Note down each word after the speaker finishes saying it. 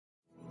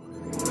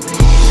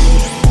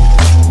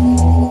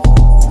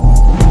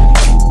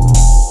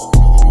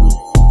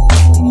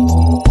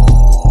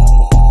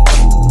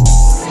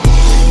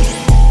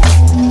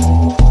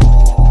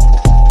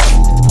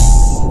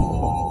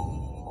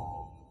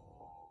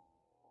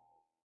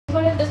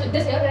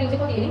this here we are using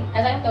for cleaning.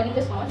 As I am turning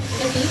this on, you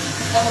can see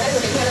the motor is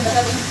rotating and the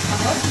butter going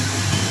upwards.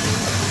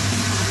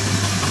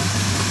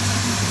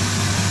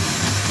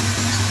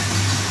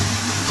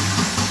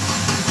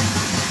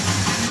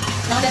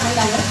 Now they are going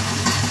downwards.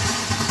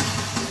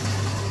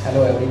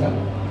 Hello everyone,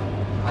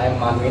 I am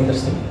Manvendra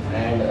Singh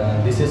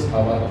and this is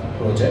our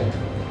project,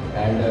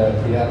 and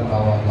they are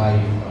my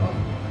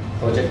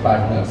project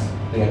partners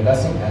Priyanka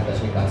Singh and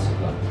Rajnikant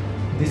Shukla.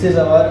 This is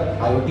our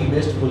IoT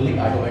based fully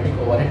automatic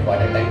overhead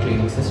water tank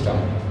cleaning system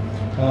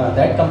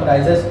that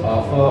comprises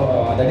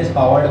of that is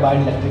powered by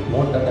an electric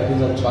motor, that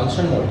is a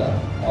Johnson motor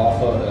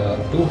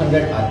of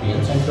 200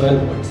 RPMs and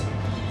 12 volts.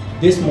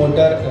 This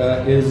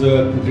motor is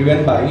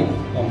driven by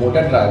a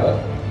motor driver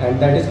and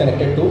that is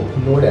connected to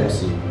node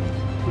MCU.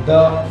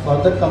 The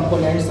further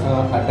components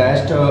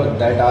attached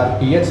that are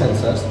pH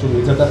sensors to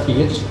measure the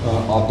pH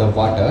of the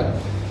water,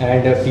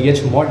 and a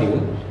pH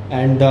module,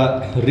 and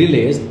the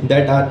relays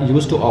that are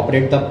used to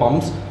operate the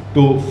pumps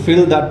to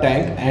fill the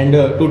tank and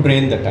to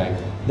drain the tank.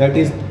 That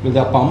is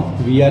the pump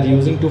we are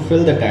using to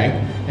fill the tank,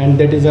 and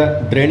that is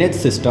a drainage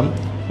system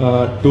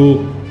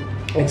to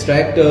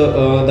extract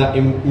the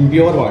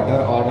impure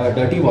water or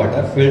dirty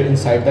water filled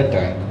inside the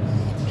tank.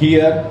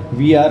 Here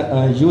we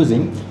are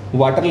using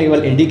water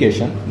level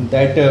indication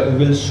that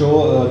will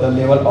show the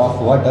level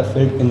of water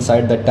filled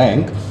inside the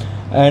tank,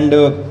 and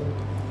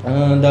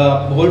the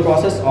whole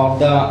process of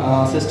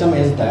the system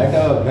is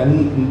that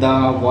when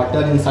the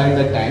water inside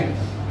the tank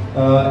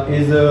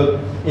is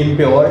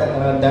impure,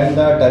 then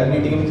the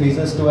turbidity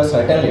increases to a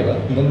certain level,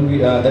 then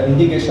the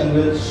indication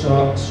will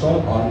show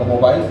on the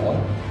mobile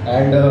phone,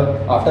 and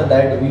after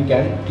that we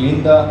can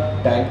clean the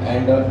tank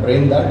and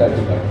drain the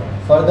dirty water.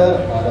 Further,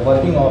 the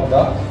working of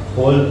the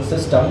whole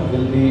system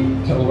will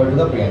be over to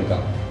the Priyanka.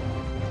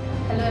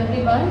 Hello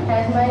everyone,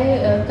 as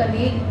my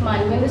colleague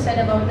Manvendra said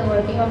about the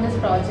working of this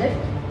project,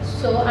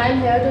 so I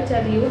am here to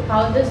tell you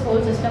how this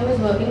whole system is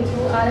working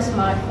through our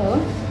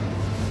smartphone.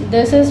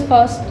 This is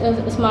first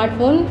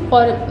smartphone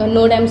for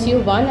node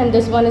MCU 1 and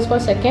this one is for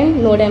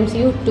second node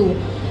MCU 2.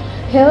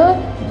 Here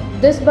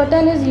this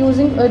button is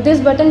using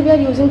this button we are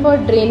using for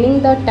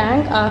draining the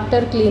tank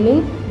after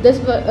cleaning. This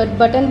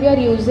button we are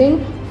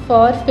using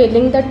for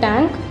filling the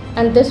tank,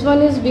 and this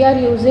one is we are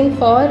using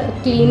for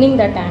cleaning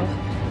the tank.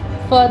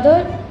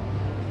 Further,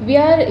 we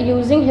are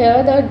using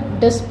here the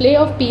display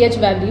of pH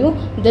value.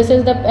 This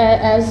is the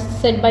as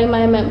said by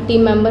my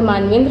team member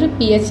Manvendra,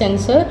 pH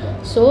sensor.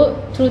 So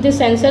through this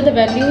sensor the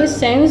value is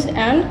sensed,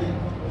 and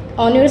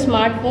on your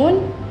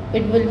smartphone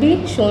it will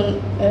be shown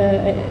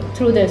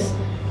through this.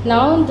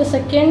 Now the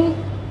second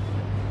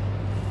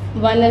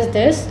one is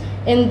this.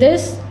 In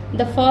this,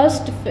 the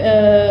first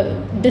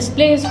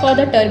display is for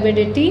the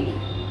turbidity.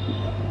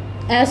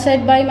 As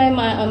said by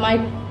my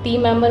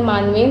team member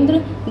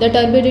Manvendra, the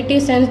turbidity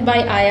is sensed by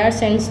IR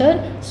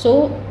sensor.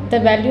 So the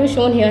value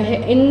shown here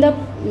in the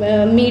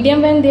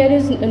medium, when there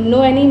is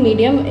no any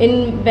medium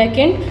in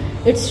backend,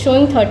 it's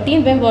showing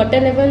 30. When water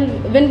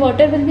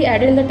will be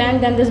added in the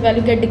tank, then this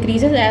value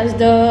decreases as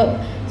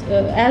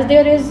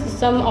there is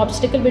some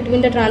obstacle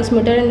between the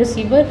transmitter and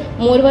receiver.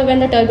 Moreover, when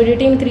the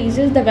turbidity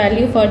increases, the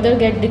value further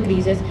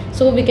decreases.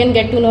 So we can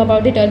get to know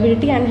about the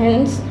turbidity, and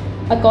hence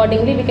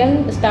accordingly we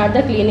can start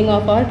the cleaning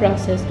of our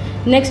process.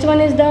 Next one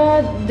is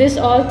this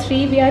all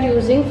three we are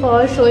using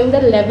for showing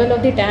the level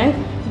of the tank.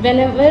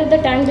 Whenever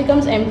the tank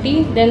becomes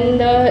empty, then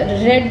the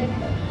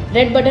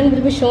red button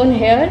will be shown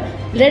here.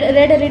 Red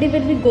LED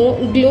will be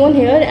glown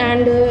here,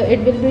 and it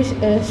will be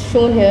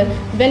shown here.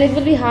 When it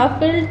will be half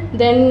filled,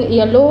 then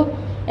yellow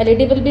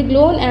LED will be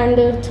glown,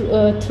 and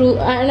through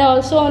and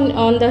also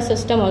on the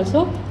system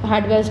also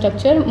hardware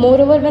structure.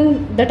 Moreover,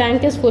 when the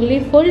tank is fully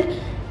full,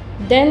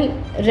 then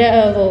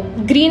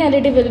green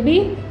LED will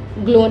be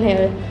glown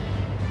here.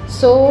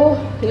 So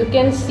you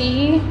can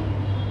see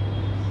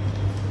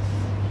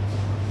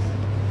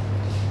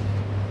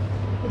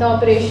the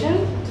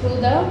operation through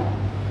the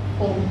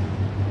phone.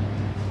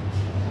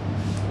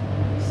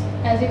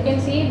 As you can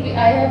see,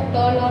 I have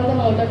turned on the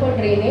motor for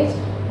drainage.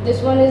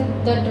 This one is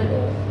the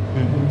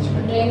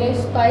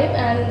drainage pipe,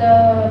 and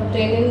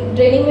the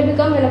draining will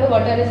become whenever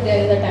water is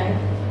there in the tank.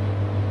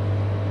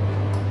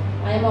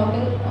 I am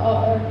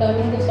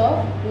turning this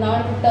off. Now I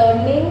am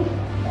turning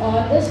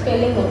on the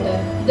filling motor.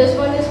 This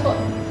one is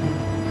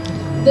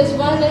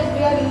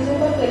we are using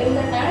for filling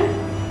the tank.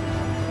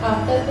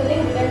 After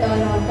filling, we can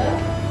turn on the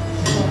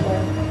motor.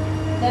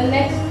 The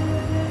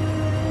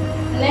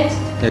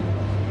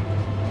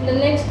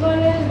next one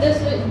is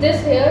this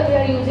here we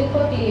are using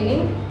for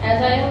cleaning.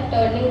 As I am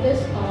turning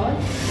this on,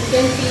 you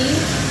can see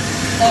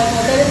the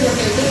motor is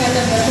rotating and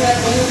the butter are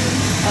going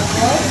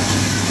upwards.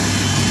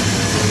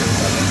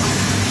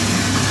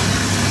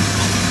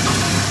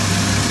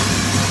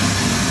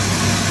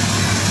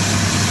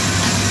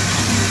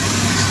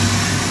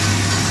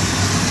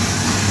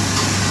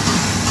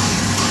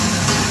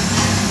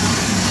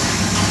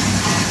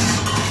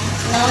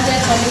 Now they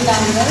are coming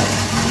downwards.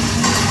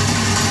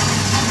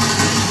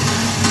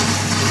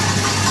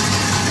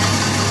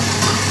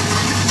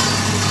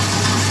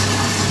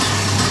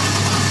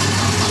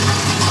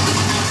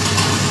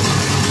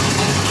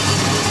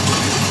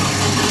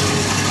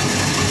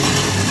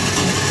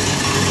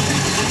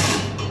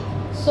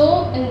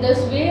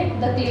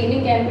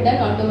 be done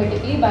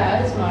automatically by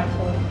our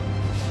smartphone.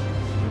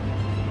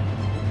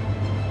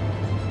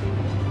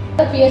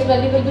 The pH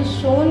value will be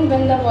shown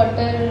when the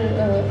water,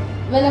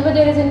 whenever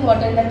there is any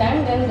water in the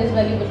tank, then this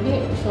value will be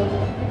shown.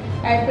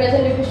 At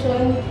present it is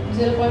showing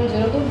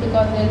 0.02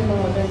 because there is no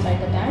water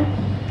inside the tank.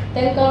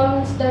 Then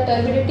comes the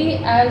turbidity.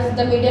 As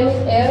the medium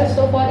is air,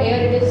 so for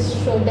air it is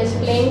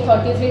displaying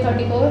 33,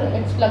 34,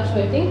 it's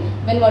fluctuating.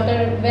 Whenever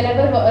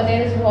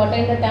there is water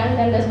in the tank,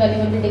 then this value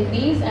will be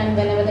decreased, and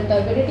whenever the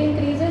turbidity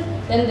increases,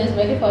 then this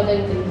value further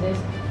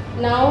increases.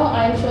 Now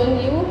I am showing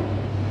you.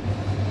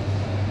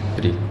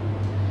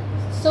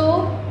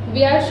 So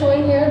we are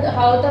showing here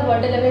how the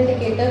water level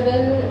indicator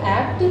will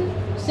act.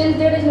 Since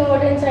there is no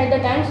water inside the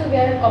tank, so we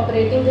are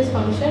operating this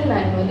function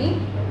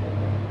manually.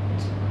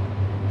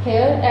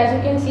 Here, as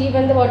you can see,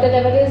 when the water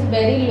level is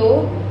very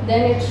low,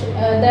 then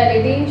the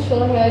LED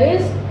shown here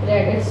is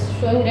red. It's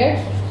showing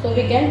red, so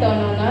we can turn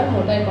on our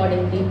motor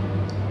accordingly.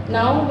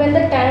 Now, when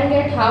the tank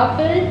gets half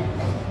filled,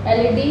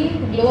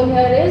 LED glow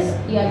here is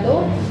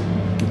yellow.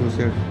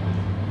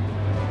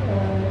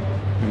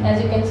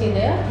 As you can see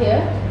there,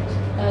 here.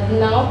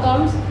 Now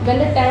comes when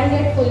the tank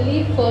gets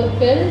fully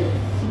filled,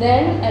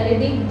 then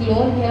LED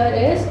glow here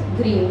is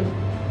green.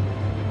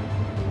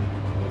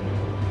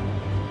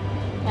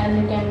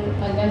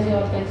 As you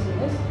all can see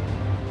this.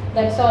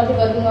 That's all the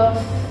working of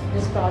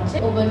this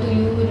project. Over to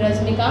you,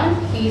 Rajnikant.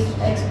 Please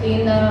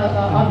explain the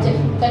object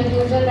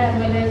conclusion as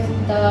well as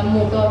the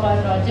motto of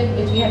our project,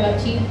 which we have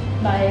achieved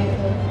by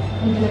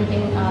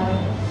implementing our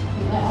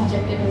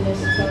objective in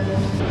this project.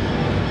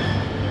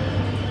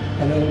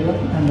 Hello everyone,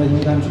 I am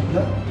Rajnikant.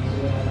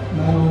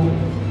 Now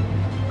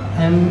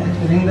I am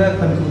explaining the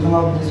conclusion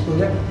of this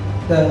project.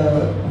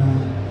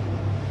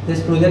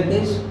 This project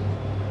is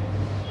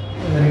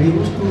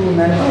reduced to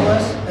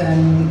man-hours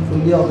and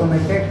fully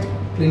automated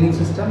cleaning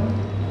system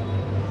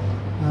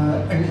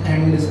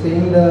and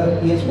displaying the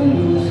pH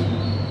values.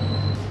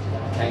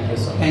 Thank you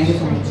so much. Thank you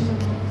so much.